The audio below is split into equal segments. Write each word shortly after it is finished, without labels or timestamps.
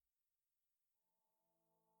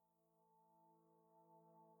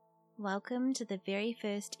Welcome to the very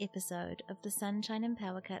first episode of the Sunshine and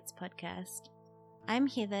Power Cuts podcast. I'm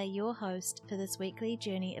Heather, your host for this weekly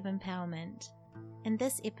journey of empowerment. In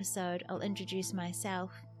this episode, I'll introduce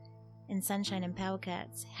myself and Sunshine and Power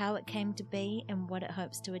Cuts, how it came to be and what it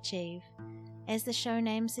hopes to achieve. As the show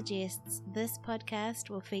name suggests, this podcast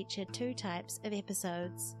will feature two types of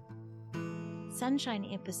episodes. Sunshine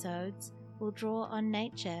episodes will draw on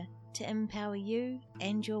nature to empower you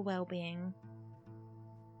and your well-being.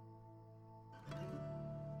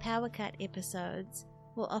 Power Cut episodes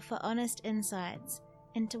will offer honest insights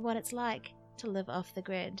into what it's like to live off the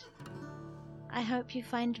grid. I hope you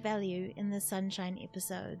find value in the Sunshine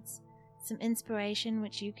episodes, some inspiration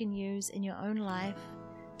which you can use in your own life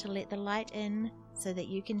to let the light in so that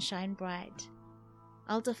you can shine bright.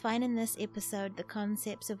 I'll define in this episode the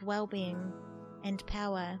concepts of well-being and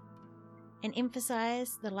power, and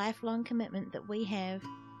emphasize the lifelong commitment that we have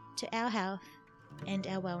to our health and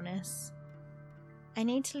our wellness. I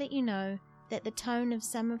need to let you know that the tone of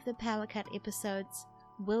some of the Power Cut episodes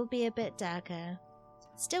will be a bit darker,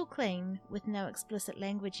 still clean with no explicit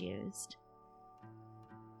language used.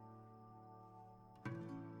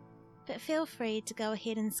 But feel free to go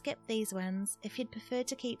ahead and skip these ones if you'd prefer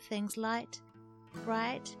to keep things light,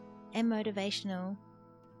 bright, and motivational.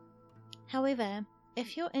 However,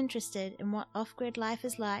 if you're interested in what off-grid life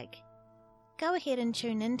is like, go ahead and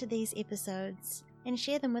tune into these episodes and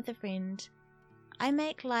share them with a friend. I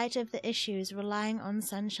make light of the issues relying on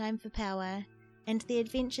sunshine for power and the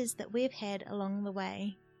adventures that we've had along the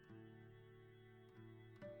way.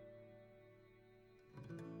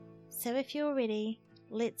 So if you're ready,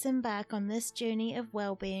 let's embark on this journey of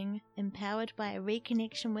well-being empowered by a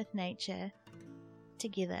reconnection with nature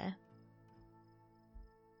together.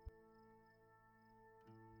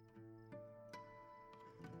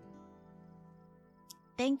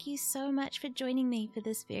 Thank you so much for joining me for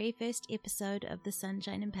this very first episode of the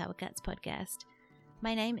Sunshine and Power Cuts podcast.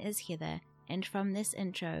 My name is Heather, and from this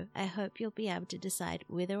intro, I hope you'll be able to decide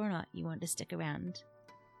whether or not you want to stick around.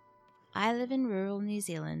 I live in rural New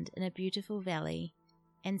Zealand in a beautiful valley,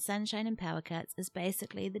 and Sunshine and Power Cuts is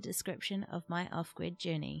basically the description of my off-grid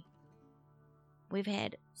journey. We've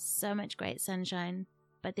had so much great sunshine,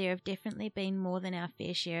 but there have definitely been more than our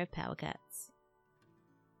fair share of power cuts.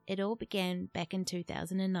 It all began back in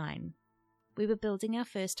 2009. We were building our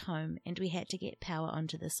first home and we had to get power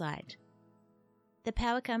onto the site. The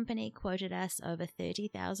power company quoted us over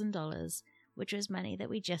 $30,000, which was money that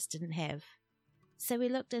we just didn't have. So we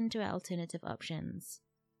looked into alternative options.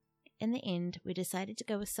 In the end, we decided to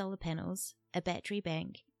go with solar panels, a battery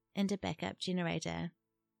bank, and a backup generator.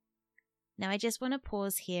 Now I just want to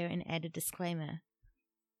pause here and add a disclaimer.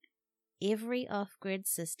 Every off-grid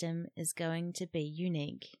system is going to be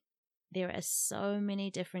unique. There are so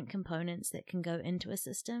many different components that can go into a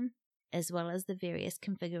system, as well as the various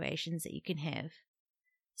configurations that you can have.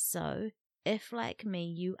 So, if like me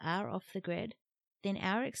you are off the grid, then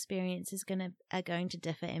our experiences are going to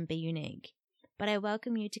differ and be unique. But I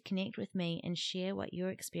welcome you to connect with me and share what your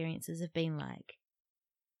experiences have been like.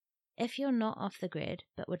 If you're not off the grid,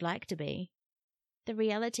 but would like to be, the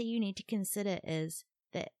reality you need to consider is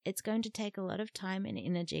that it's going to take a lot of time and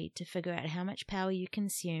energy to figure out how much power you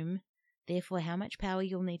consume, therefore how much power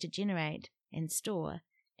you'll need to generate and store,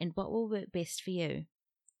 and what will work best for you.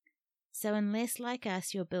 So unless, like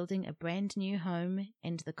us, you're building a brand new home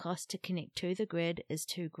and the cost to connect to the grid is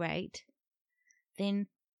too great, then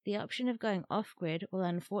the option of going off-grid will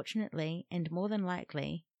unfortunately, and more than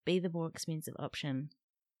likely, be the more expensive option.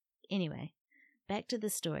 Anyway, back to the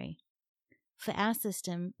story. For our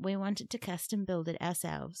system, we wanted to custom build it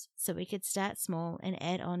ourselves, so we could start small and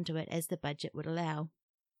add on to it as the budget would allow.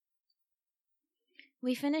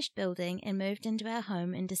 We finished building and moved into our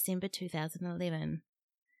home in December 2011.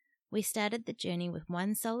 We started the journey with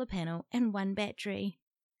one solar panel and one battery.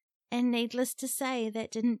 And needless to say,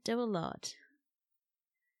 that didn't do a lot.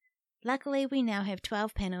 Luckily, we now have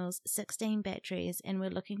 12 panels, 16 batteries, and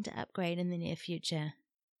we're looking to upgrade in the near future.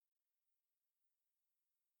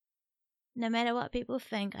 No matter what people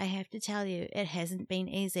think, I have to tell you, it hasn't been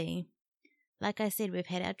easy. Like I said, we've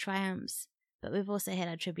had our triumphs, but we've also had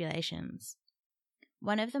our tribulations.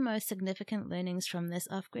 One of the most significant learnings from this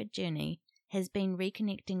off-grid journey has been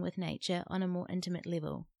reconnecting with nature on a more intimate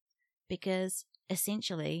level, because,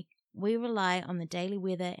 essentially, we rely on the daily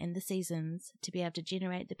weather and the seasons to be able to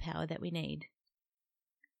generate the power that we need.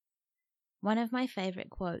 One of my favourite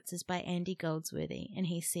quotes is by Andy Goldsworthy, and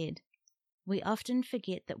he said, "We often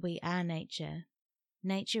forget that we are nature.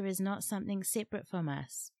 Nature is not something separate from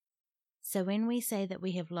us. So when we say that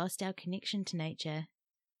we have lost our connection to nature,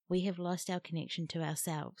 we have lost our connection to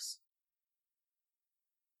ourselves."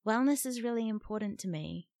 Wellness is really important to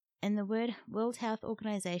me, and the World Health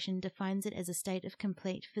Organization defines it as a state of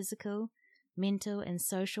complete physical, mental, and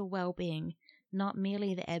social well-being, not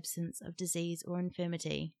merely the absence of disease or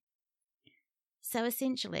infirmity. So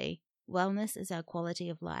essentially, wellness is our quality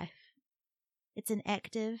of life. It's an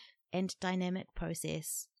active and dynamic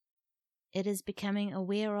process. It is becoming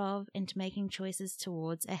aware of and making choices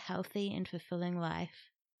towards a healthy and fulfilling life.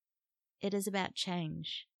 It is about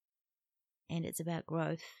change, and it's about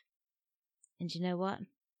growth. And you know what?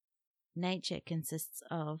 Nature consists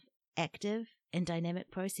of active and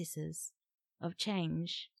dynamic processes of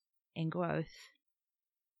change and growth.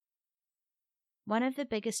 One of the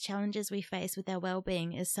biggest challenges we face with our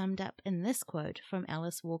well-being is summed up in this quote from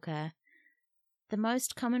Alice Walker. The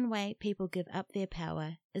most common way people give up their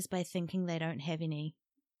power is by thinking they don't have any.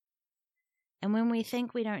 And when we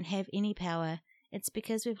think we don't have any power, it's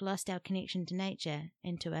because we've lost our connection to nature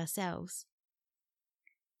and to ourselves.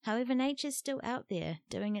 However, nature's still out there,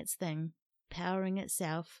 doing its thing, powering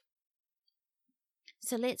itself.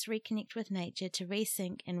 So let's reconnect with nature to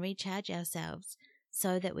resync and recharge ourselves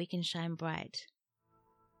so that we can shine bright.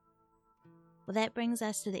 Well, that brings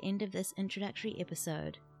us to the end of this introductory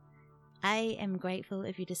episode. I am grateful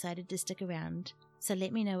if you decided to stick around, so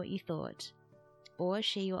let me know what you thought, or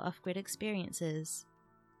share your off-grid experiences,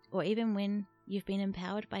 or even when you've been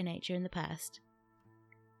empowered by nature in the past.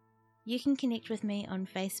 You can connect with me on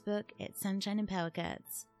Facebook at Sunshine and Power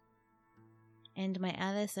Cuts, and my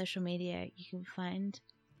other social media you can find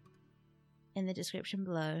in the description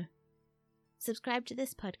below. Subscribe to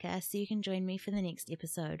this podcast so you can join me for the next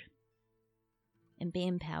episode, and be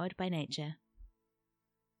empowered by nature.